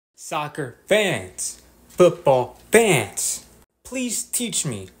Soccer fans, football fans, please teach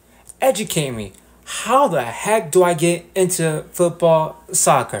me, educate me. How the heck do I get into football,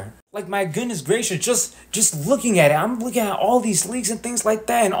 soccer? Like, my goodness gracious, just looking at it, I'm looking at all these leagues and things like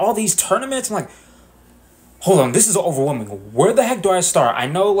that and all these tournaments. I'm like, hold on, this is overwhelming. Where the heck do I start? I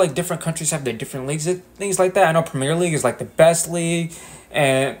know like different countries have their different leagues and things like that. I know Premier League is like the best league,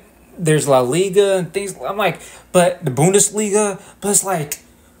 and there's La Liga and things. I'm like, but the Bundesliga, but it's like,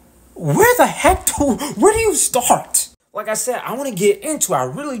 where do you start? Like I said, I want to get into it, I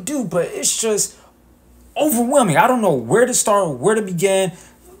really do, but it's just overwhelming. I don't know where to start, where to begin.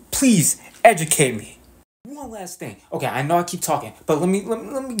 Please educate me. One last thing. Okay, I know I keep talking, but let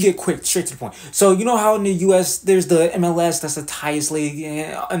me get quick, straight to the point. So you know how in the US there's the MLS, that's the highest league,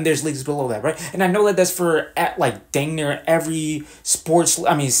 and there's leagues below that, right? And I know that that's for at like dang near every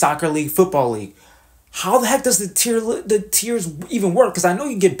soccer league, football league. How the heck does the tiers even work? Because I know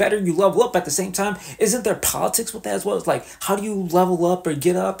you get better, you level up at the same time. Isn't there politics with that as well? It's like, how do you level up or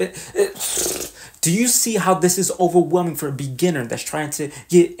get up? Do you see how this is overwhelming for a beginner that's trying to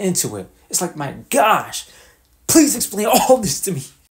get into it? It's like, my gosh, please explain all this to me.